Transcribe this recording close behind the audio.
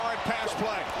pass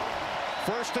play.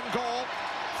 First and goal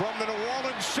from the New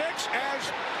Orleans 6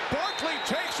 as Barkley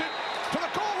takes it to the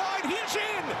goal line. He's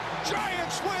in.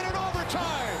 Giants win in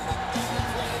overtime.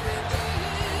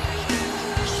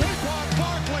 Saquon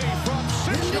Barkley from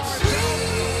 6 yards out.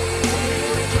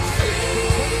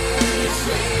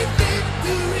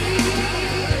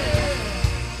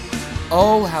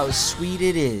 Oh, how sweet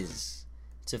it is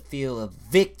to feel a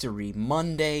Victory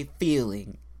Monday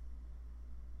feeling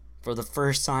for the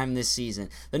first time this season.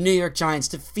 The New York Giants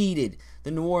defeated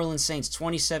the New Orleans Saints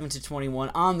 27-21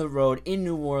 on the road in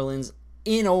New Orleans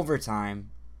in overtime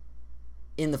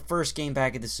in the first game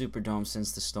back at the Superdome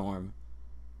since the storm.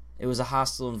 It was a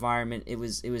hostile environment. It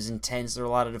was intense. There were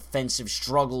a lot of defensive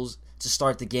struggles to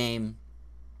start the game.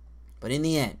 But in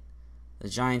the end, the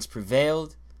Giants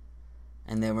prevailed,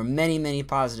 and there were many, many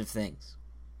positive things.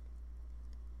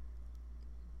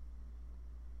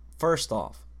 First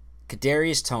off,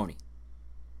 Kadarius Toney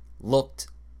looked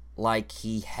like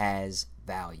he has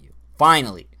value.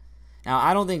 Finally. Now,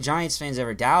 I don't think Giants fans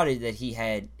ever doubted that he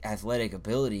had athletic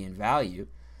ability and value,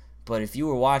 but if you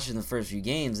were watching the first few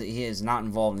games, he is not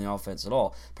involved in the offense at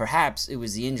all. Perhaps it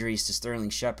was the injuries to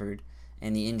Sterling Shepard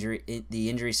and the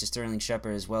injuries to Sterling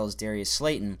Shepard as well as Darius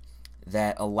Slayton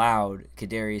that allowed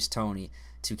Kadarius Toney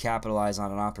to capitalize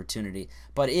on an opportunity.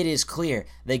 But it is clear,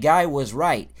 the guy was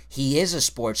right. He is a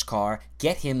sports car.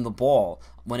 Get him the ball.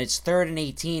 When it's 3rd and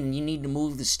 18 and you need to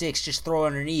move the sticks, just throw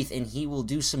underneath and he will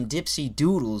do some dipsy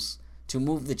doodles to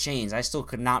move the chains. I still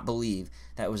could not believe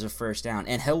that was a first down.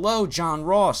 And hello, John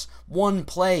Ross. One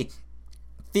play,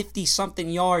 50-something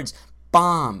yards,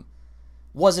 bomb.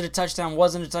 Was it a touchdown?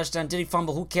 Wasn't a touchdown? Did he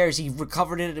fumble? Who cares? He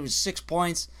recovered it. It was 6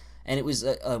 points. And it was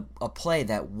a play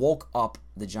that woke up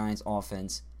the Giants'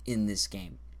 offense in this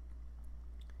game.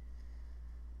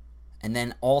 And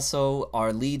then also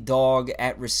our lead dog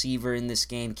at receiver in this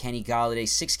game, Kenny Golladay,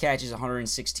 6 catches,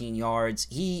 116 yards.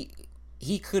 He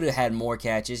could have had more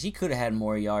catches. He could have had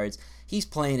more yards. He's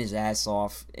playing his ass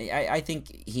off. I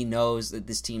think he knows that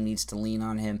this team needs to lean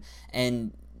on him.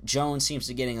 And Daniel Jones seems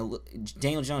to get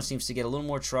a little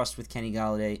more trust with Kenny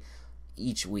Golladay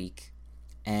each week.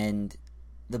 And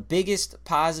the biggest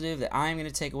positive that I'm going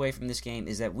to take away from this game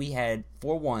is that we had,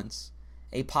 for once,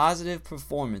 a positive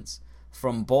performance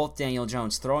from both Daniel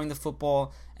Jones throwing the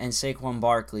football and Saquon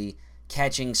Barkley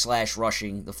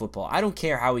catching/rushing the football. I don't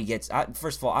care how he gets.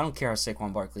 First of all, I don't care how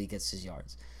Saquon Barkley gets his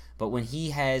yards. But when he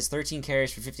has 13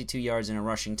 carries for 52 yards and a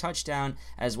rushing touchdown,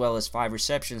 as well as 5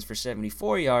 receptions for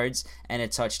 74 yards and a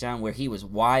touchdown where he was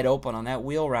wide open on that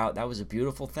wheel route, that was a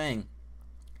beautiful thing.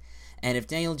 And if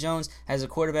Daniel Jones has a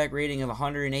quarterback rating of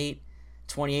 108,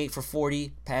 28 for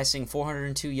 40, passing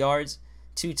 402 yards,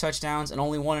 2 touchdowns, and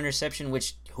only 1 interception,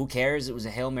 which who cares? It was a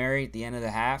Hail Mary at the end of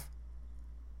the half.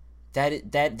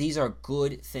 These are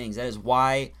good things. That is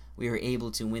why we were able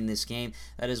to win this game.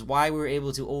 That is why we were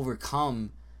able to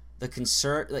overcome the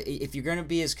if you're going to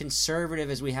be as conservative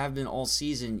as we have been all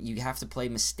season, you have to play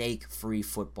mistake-free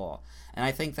football. And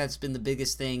I think that's been the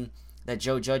biggest thing that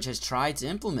Joe Judge has tried to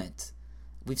implement.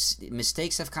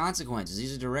 Mistakes have consequences.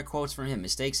 These are direct quotes from him.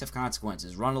 Mistakes have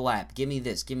consequences. Run a lap. Give me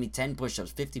this. Give me 10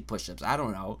 push-ups, 50 push-ups. I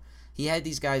don't know. He had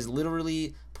these guys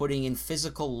literally putting in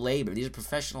physical labor. These are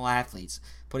professional athletes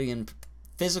putting in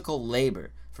physical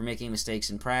labor for making mistakes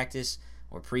in practice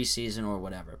or preseason or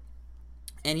whatever.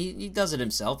 And he does it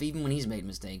himself. Even when he's made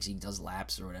mistakes, he does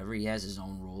laps or whatever. He has his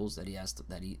own rules that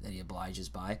he obliges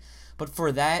by. But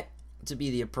for that to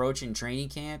be the approach in training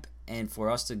camp, and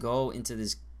for us to go into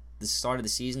the start of the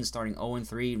season starting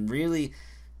 0-3, really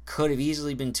could have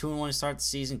easily been 2-1 to start the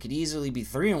season. Could easily be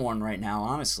 3-1 right now,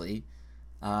 honestly,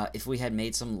 if we had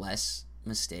made some less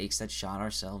mistakes that shot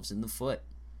ourselves in the foot.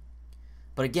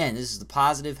 But again, this is the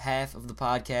positive half of the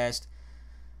podcast.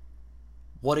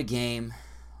 What a game.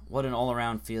 What an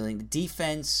all-around feeling. The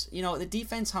defense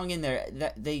hung in there.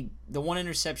 The one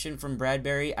interception from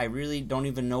Bradbury, I really don't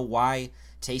even know why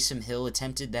Taysom Hill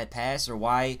attempted that pass or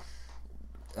why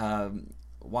the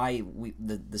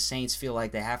Saints feel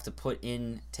like they have to put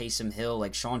in Taysom Hill.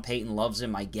 Like, Sean Payton loves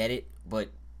him, I get it. But,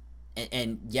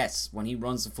 and yes, when he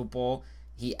runs the football,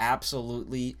 he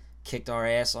absolutely kicked our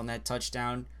ass on that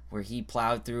touchdown where he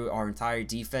plowed through our entire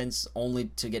defense only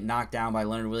to get knocked down by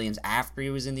Leonard Williams after he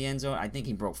was in the end zone. I think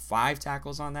he broke 5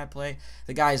 tackles on that play.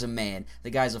 The guy's a man. The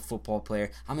guy's a football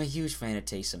player. I'm a huge fan of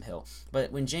Taysom Hill.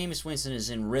 But when Jameis Winston is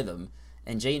in rhythm,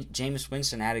 and Jameis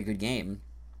Winston had a good game,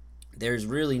 there's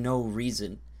really no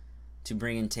reason to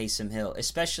bring in Taysom Hill,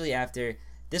 especially after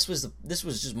this was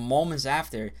just moments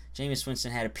after Jameis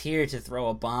Winston had appeared to throw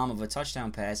a bomb of a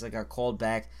touchdown pass that got called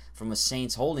back from a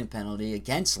Saints holding penalty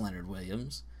against Leonard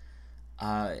Williams.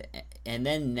 Uh, and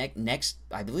then next,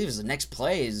 I believe is the next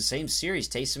play is the same series.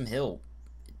 Taysom Hill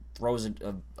throws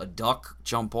a duck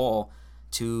jump ball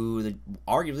to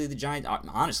arguably the Giants,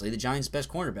 honestly, the Giants' best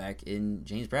cornerback in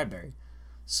James Bradbury.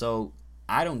 So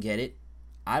I don't get it.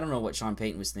 I don't know what Sean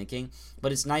Payton was thinking,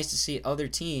 but it's nice to see other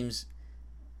teams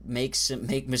make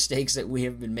mistakes that we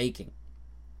have been making.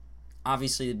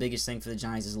 Obviously, the biggest thing for the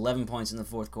Giants is 11 points in the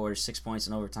fourth quarter, 6 points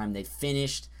in overtime. They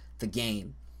finished the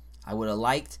game. I would have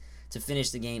liked to finish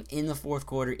the game in the fourth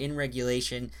quarter in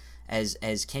regulation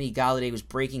as Kenny Golladay was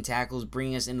breaking tackles,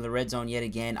 bringing us into the red zone yet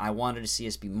again. I wanted to see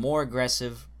us be more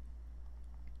aggressive.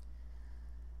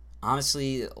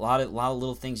 Honestly, a lot of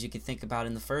little things you can think about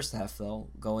in the first half, though,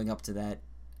 going up to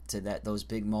those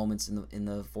big moments in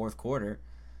the fourth quarter.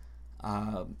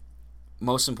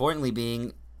 Most importantly,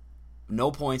 being no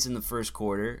points in the first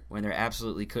quarter when there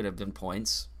absolutely could have been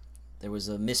points. There was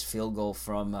a missed field goal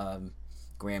from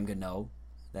Graham Gano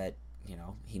that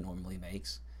he normally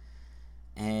makes,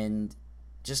 and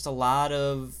just a lot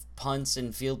of punts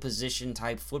and field position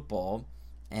type football,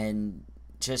 and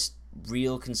just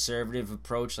real conservative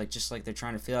approach, just like they're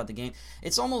trying to fill out the game.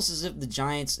 It's almost as if the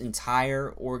Giants'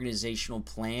 entire organizational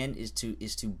plan is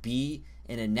to be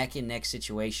in a neck and neck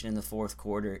situation in the fourth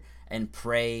quarter and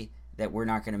pray that we're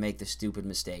not going to make the stupid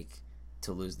mistake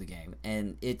to lose the game.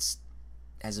 And it's,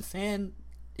 as a fan,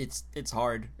 it's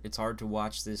hard. It's hard to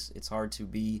watch this. It's hard to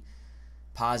be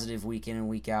positive week in and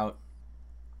week out.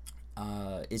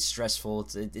 It's stressful.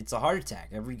 It's a heart attack.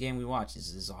 Every game we watch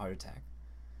is a heart attack.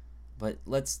 But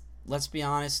let's be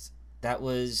honest. That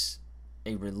was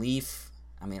a relief.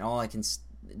 I mean, all I can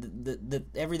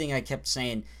everything I kept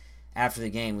saying after the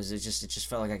game was it just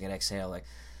felt like I could exhale. Like,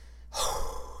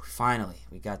 finally,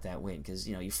 we got that win. Because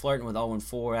you're flirting with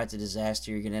 0-4. That's a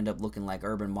disaster. You're gonna end up looking like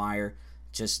Urban Meyer.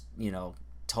 Just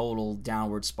total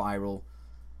downward spiral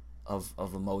of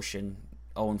emotion.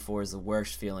 0-4 is the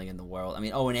worst feeling in the world. I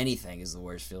mean, 0-anything is the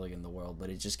worst feeling in the world, but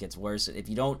it just gets worse. If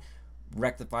you don't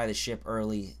rectify the ship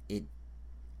early, it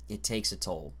takes a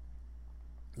toll.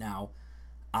 Now,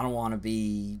 I don't want to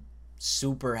be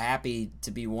super happy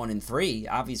to be 1-3.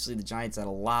 Obviously, the Giants had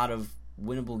a lot of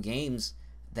winnable games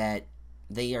that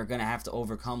they are going to have to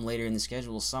overcome later in the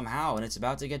schedule somehow, and it's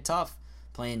about to get tough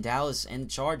playing Dallas and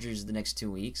Chargers the next 2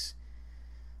 weeks.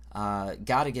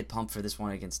 Got to get pumped for this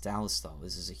one against Dallas, though.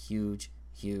 This is a huge,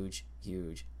 huge,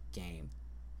 huge game.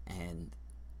 And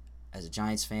as a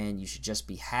Giants fan, you should just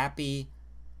be happy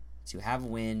to have a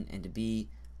win and to be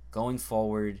going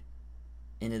forward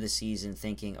into the season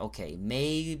thinking, okay,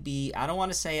 maybe, I don't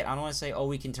want to say, oh,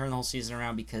 we can turn the whole season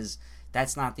around, because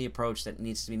that's not the approach that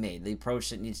needs to be made. The approach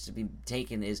that needs to be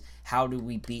taken is, how do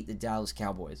we beat the Dallas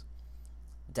Cowboys?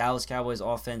 Dallas Cowboys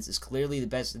offense is clearly the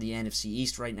best of the NFC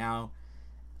East right now.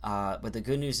 But the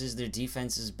good news is their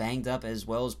defense is banged up as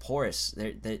well as porous.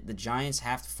 The Giants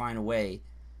have to find a way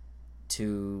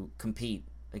to compete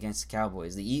against the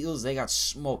Cowboys. The Eagles, they got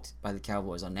smoked by the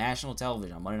Cowboys on national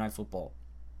television on Monday Night Football.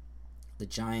 The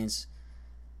Giants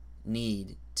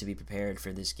need to be prepared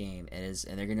for this game, and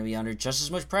they're going to be under just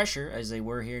as much pressure as they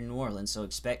were here in New Orleans. So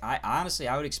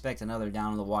I would expect another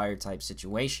down on the wire type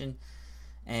situation.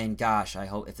 And gosh, I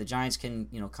hope if the Giants can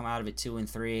come out of it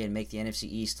 2-3 and make the NFC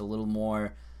East a little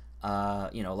more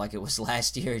like it was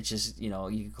last year, just you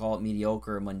can call it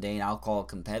mediocre or mundane. I'll call it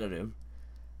competitive.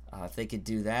 If they could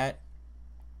do that,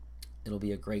 it'll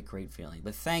be a great, great feeling.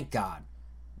 But thank God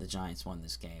the Giants won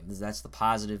this game. That's the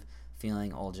positive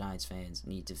feeling all Giants fans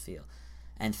need to feel.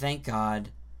 And thank God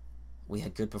we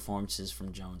had good performances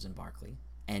from Jones and Barkley.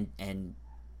 And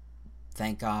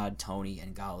thank God Tony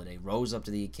and Golladay rose up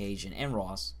to the occasion, and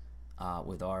Ross,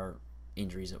 with our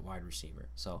injuries at wide receiver.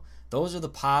 So those are the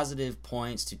positive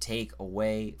points to take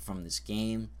away from this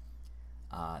game.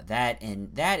 That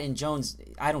and Jones,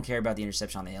 I don't care about the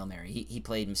interception on the Hail Mary. He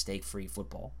played mistake-free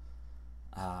football.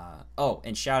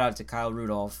 And shout out to Kyle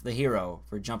Rudolph, the hero,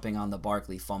 for jumping on the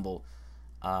Barkley fumble.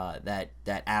 That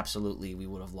absolutely we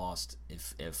would have lost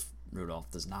if Rudolph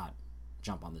does not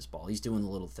jump on this ball. He's doing the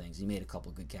little things. He made a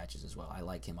couple good catches as well. I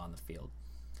like him on the field.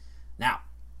 Now,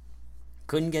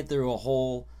 couldn't get through a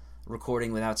whole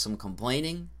recording without some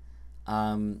complaining.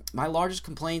 My largest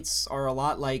complaints are a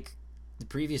lot like the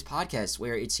previous podcast,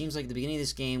 where it seems like at the beginning of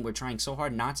this game we're trying so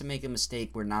hard not to make a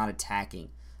mistake. We're not attacking.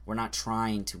 We're not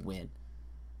trying to win.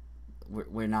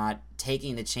 We're not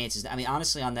taking the chances. I mean,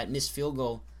 honestly, on that missed field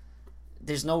goal,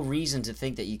 there's no reason to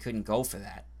think that you couldn't go for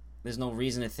that. There's no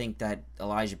reason to think that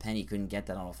Elijah Penny couldn't get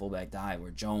that on a fullback dive,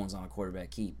 or Jones on a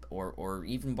quarterback keep, or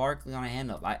even Barkley on a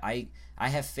handoff. I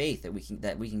have faith that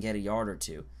we can get a yard or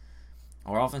two.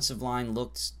 Our offensive line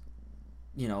looked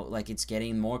like it's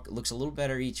getting more, looks a little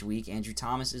better each week. Andrew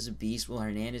Thomas is a beast. Will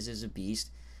Hernandez is a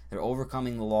beast. They're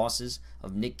overcoming the losses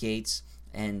of Nick Gates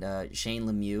and Shane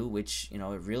Lemieux, which,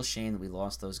 a real shame that we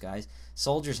lost those guys.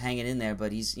 Soldier's hanging in there,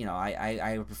 but he's,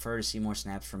 I would prefer to see more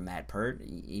snaps from Matt Pert,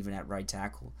 even at right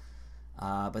tackle.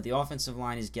 But the offensive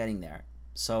line is getting there.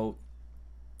 So,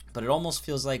 but it almost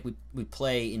feels like we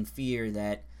play in fear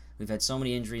that we've had so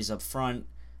many injuries up front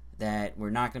that we're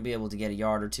not going to be able to get a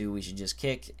yard or two. We should just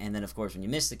kick. And then, of course, when you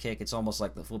miss the kick, it's almost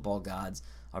like the football gods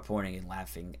are pointing and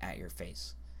laughing at your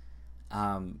face.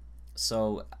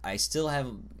 So I still have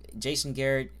Jason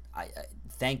Garrett. I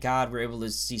thank God we're able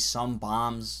to see some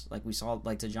bombs like we saw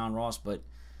like to John Ross, but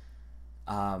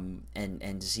and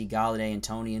to see Galladay and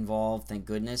Tony involved, thank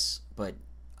goodness. But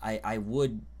I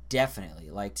would definitely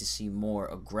like to see more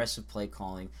aggressive play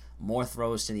calling, more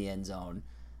throws to the end zone,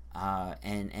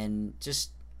 and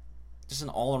just an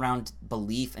all-around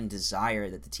belief and desire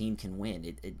that the team can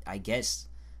win. I guess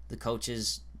the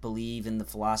coaches believe in the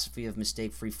philosophy of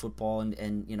mistake-free football,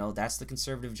 and that's the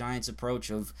conservative Giants approach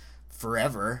of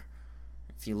forever.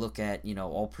 If you look at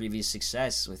all previous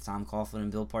success with Tom Coughlin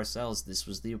and Bill Parcells, this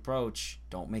was the approach.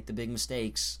 Don't make the big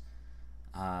mistakes.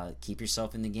 Keep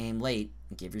yourself in the game late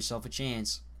and give yourself a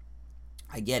chance.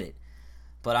 I get it.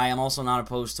 But I am also not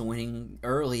opposed to winning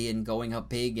early and going up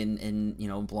big and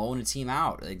blowing a team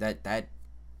out. Like that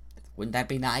wouldn't that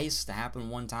be nice to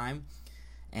happen one time?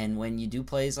 And when you do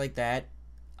plays like that,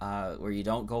 where you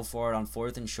don't go for it on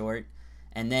 4th and short,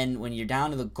 and then when you're down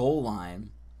to the goal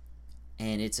line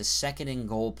and it's a 2nd and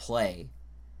goal play,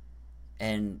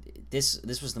 and this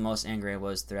was the most angry I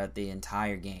was throughout the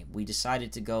entire game. We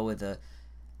decided to go with a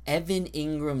Evan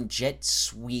Ingram jet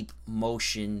sweep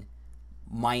motion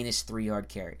minus 3-yard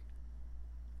carry.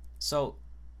 So,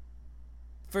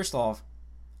 first off,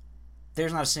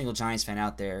 there's not a single Giants fan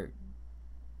out there,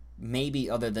 maybe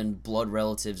other than blood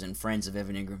relatives and friends of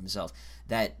Evan Ingram himself,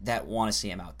 that want to see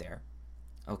him out there.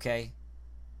 Okay?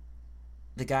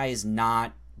 The guy is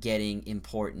not getting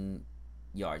important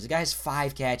yards. The guy has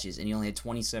 5 catches and he only had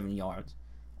 27 yards.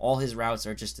 All his routes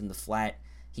are just in the flat.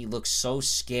 He looks so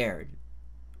scared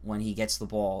when he gets the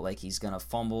ball, like he's gonna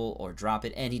fumble or drop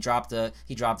it. And he dropped a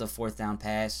 4th down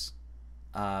pass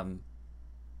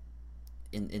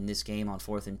in this game on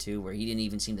 4th and 2, where he didn't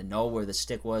even seem to know where the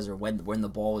stick was or when the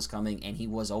ball was coming, and he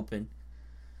was open.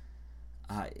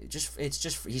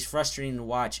 He's frustrating to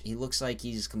watch. He looks like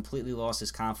he's completely lost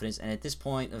his confidence, and at this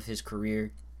point of his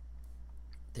career,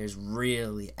 there's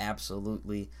really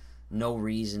absolutely no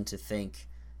reason to think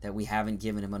that we haven't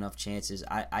given him enough chances.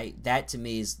 That to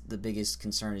me is the biggest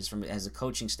concern, is from as a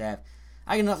coaching staff.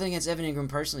 I got nothing against Evan Ingram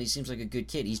personally. He seems like a good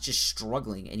kid. He's just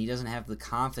struggling, and he doesn't have the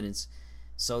confidence.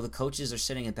 So the coaches are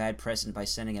setting a bad precedent by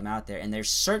sending him out there, and they're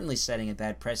certainly setting a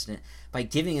bad precedent by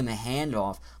giving him a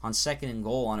handoff on 2nd and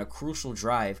goal on a crucial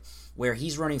drive where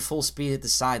he's running full speed at the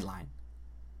sideline.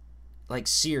 Like,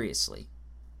 seriously.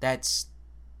 That's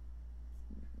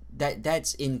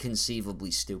inconceivably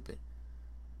stupid.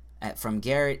 From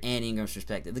Garrett and Ingram's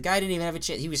perspective. The guy didn't even have a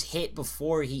chance. He was hit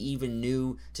before he even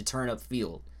knew to turn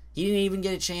upfield. He didn't even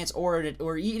get a chance or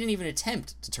he didn't even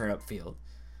attempt to turn upfield.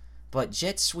 But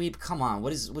jet sweep, come on.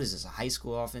 What is this, a high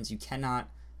school offense? You cannot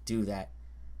do that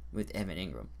with Evan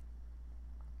Ingram.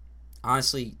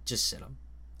 Honestly, just sit him.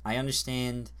 I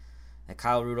understand that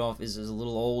Kyle Rudolph is a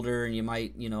little older and you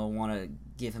might, want to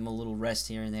give him a little rest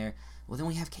here and there. Well, then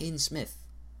we have Caden Smith.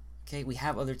 Okay, we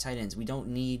have other tight ends. We don't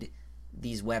need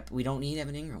these we don't need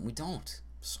Evan Ingram. We don't.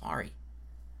 Sorry.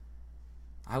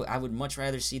 I would much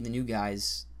rather see the new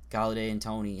guys, Galladay and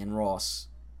Tony and Ross,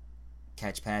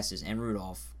 catch passes, and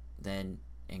Rudolph, than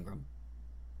Ingram.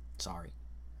 Sorry.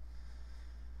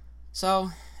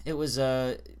 So, it was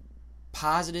a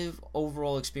positive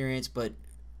overall experience, but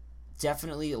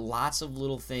definitely lots of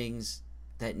little things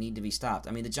that need to be stopped.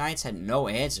 I mean, the Giants had no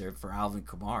answer for Alvin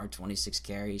Kamara, 26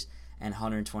 carries and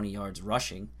 120 yards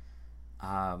rushing.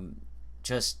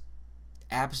 Just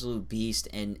absolute beast,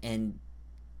 and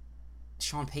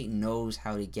Sean Payton knows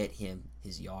how to get him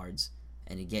his yards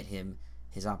and to get him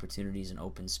his opportunities in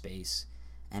open space.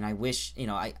 And I wish,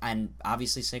 and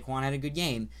obviously Saquon had a good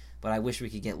game, but I wish we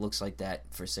could get looks like that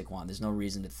for Saquon. There's no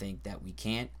reason to think that we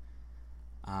can't.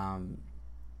 And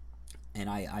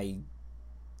I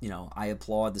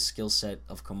applaud the skill set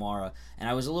of Kamara, and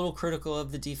I was a little critical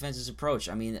of the defense's approach.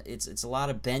 I mean, it's a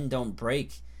lot of bend don't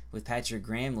break with Patrick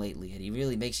Graham lately, and he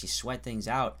really makes you sweat things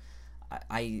out.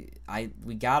 We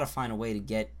gotta find a way to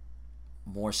get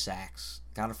more sacks.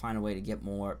 Gotta find a way to get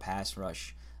more pass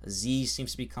rush. Aziz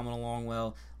seems to be coming along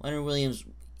well. Leonard Williams,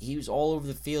 he was all over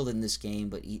the field in this game,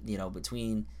 but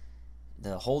between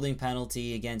the holding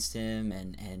penalty against him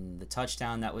and the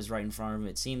touchdown that was right in front of him,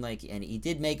 it seemed like, and he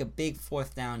did make a big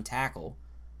fourth down tackle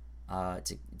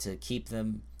to keep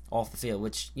them off the field,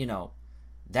 which,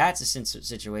 that's a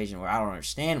situation where I don't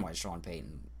understand why Sean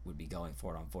Payton would be going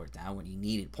for it on fourth down when he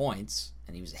needed points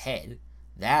and he was ahead.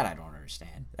 That I don't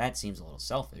understand. That seems a little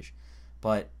selfish.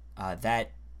 But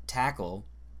that tackle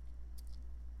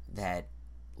that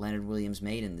Leonard Williams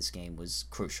made in this game was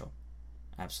crucial.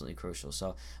 Absolutely crucial.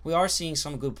 So we are seeing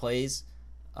some good plays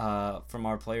from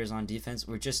our players on defense.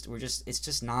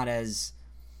 It's not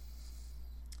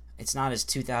as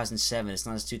 2007. It's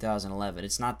not as 2011.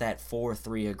 It's not that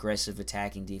 4-3 aggressive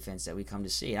attacking defense that we come to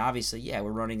see. And obviously, we're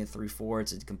running a 3-4.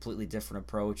 It's a completely different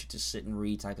approach. It's a sit and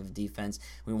read type of defense.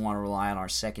 We want to rely on our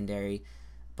secondary.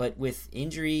 But with the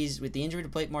injury to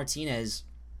Blake Martinez,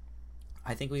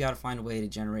 I think we got to find a way to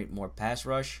generate more pass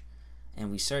rush,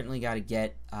 and we certainly got to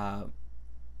get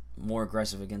more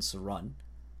aggressive against the run.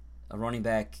 A running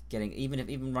back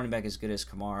even running back as good as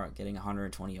Kamara getting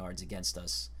 120 yards against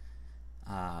us.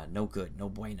 No good, no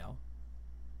bueno.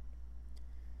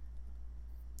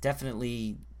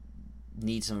 Definitely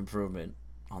need some improvement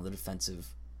on the defensive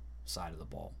side of the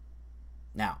ball.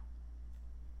 Now,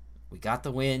 we got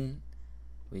the win.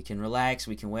 We can relax.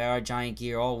 We can wear our Giant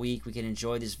gear all week. We can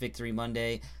enjoy this Victory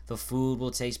Monday. The food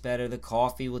will taste better. The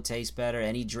coffee will taste better.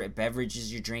 Any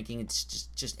beverages you're drinking, it's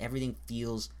just everything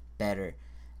feels better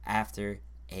after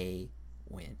a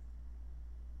win.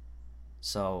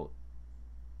 So,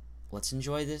 let's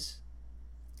enjoy this.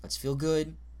 Let's feel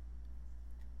good.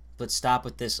 Let's stop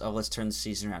with this. Let's turn the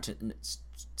season around.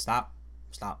 Stop.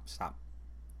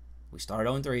 We started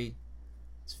 0-3.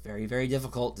 It's very, very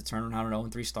difficult to turn around an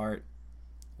 0-3 start.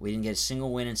 We didn't get a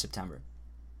single win in September.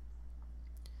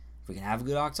 If we can have a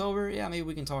good October, maybe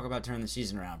we can talk about turning the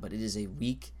season around. But it is a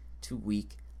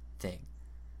week-to-week thing.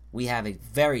 We have a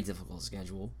very difficult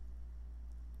schedule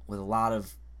with a lot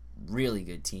of really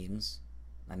good teams.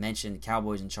 I mentioned the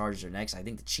Cowboys and Chargers are next. I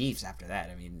think the Chiefs after that.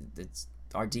 I mean,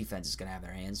 our defense is going to have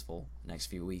their hands full the next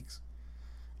few weeks.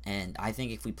 And I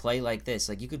think if we play like this,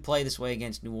 like you could play this way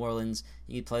against New Orleans,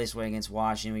 you could play this way against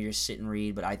Washington where you're sit and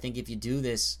read, but I think if you do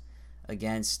this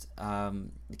against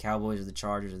the Cowboys or the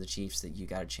Chargers or the Chiefs, that you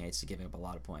got a chance to give up a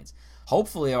lot of points.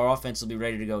 Hopefully our offense will be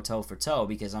ready to go toe for toe,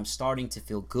 because I'm starting to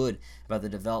feel good about the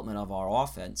development of our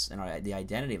offense and the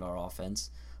identity of our offense.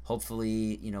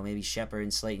 Hopefully, maybe Shepard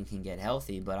and Slayton can get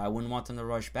healthy, but I wouldn't want them to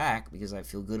rush back because I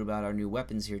feel good about our new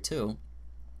weapons here too.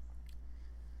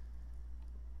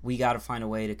 We got to find a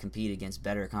way to compete against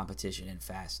better competition and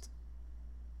fast.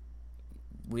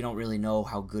 We don't really know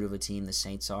how good of a team the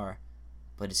Saints are,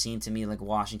 but it seemed to me like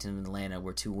Washington and Atlanta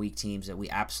were two weak teams that we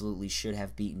absolutely should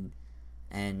have beaten.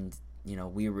 And,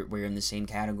 we're in the same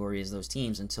category as those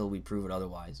teams until we prove it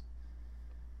otherwise.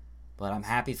 But I'm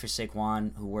happy for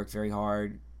Saquon, who worked very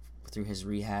hard through his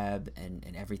rehab and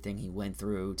everything he went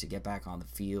through to get back on the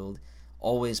field.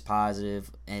 Always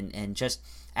positive. And just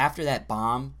after that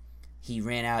bomb, he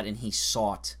ran out and he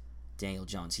sought Daniel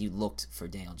Jones. He looked for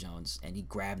Daniel Jones and he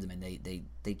grabbed him, and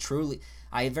they truly,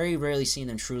 I have very rarely seen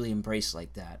them truly embrace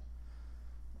like that.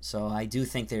 So I do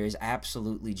think there is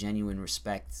absolutely genuine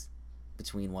respect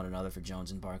between one another for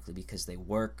Jones and Barkley because they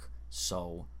work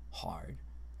so hard.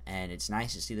 And it's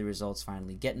nice to see the results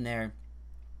finally getting there.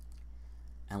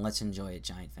 And let's enjoy it,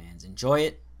 Giant fans. Enjoy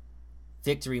it.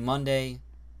 Victory Monday.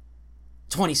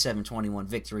 27-21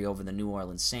 victory over the New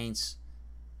Orleans Saints.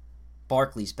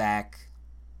 Barkley's back.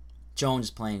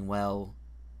 Jones playing well.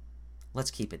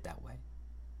 Let's keep it that way.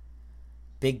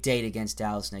 Big date against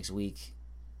Dallas next week.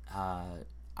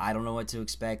 I don't know what to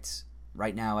expect.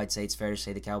 Right now, I'd say it's fair to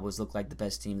say the Cowboys look like the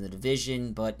best team in the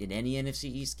division, but in any NFC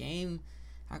East game,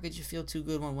 how could you feel too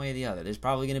good one way or the other? There's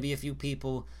probably going to be a few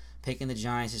people picking the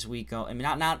Giants this week. I mean,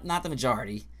 not the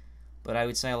majority, but I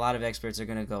would say a lot of experts are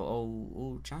going to go,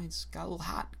 oh, Giants got a little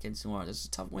hot against New Orleans. This is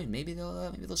a tough win. Maybe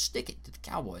they'll stick it to the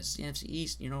Cowboys. It's the NFC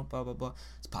East, blah, blah, blah.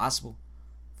 It's possible.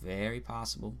 Very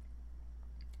possible.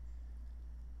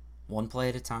 One play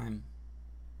at a time.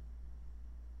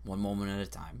 One moment at a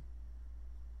time.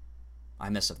 I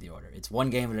mess up the order. It's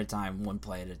one game at a time, one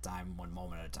play at a time, one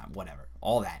moment at a time, whatever.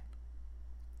 All that.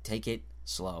 Take it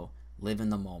slow. Live in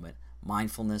the moment.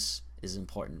 Mindfulness is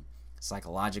important.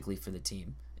 Psychologically for the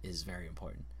team is very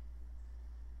important.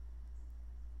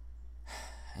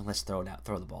 And let's throw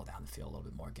the ball down the field a little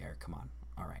bit more, Garrett. Come on.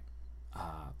 All right.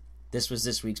 This was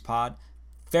this week's pod.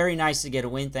 Very nice to get a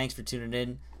win. Thanks for tuning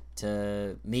in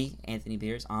to me, Anthony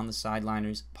Beers, on the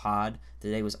Sideliners pod.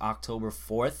 Today was October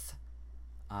 4th,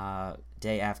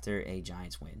 day after a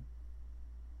Giants win.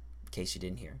 In case you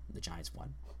didn't hear, the Giants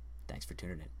won. Thanks for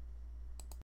tuning in.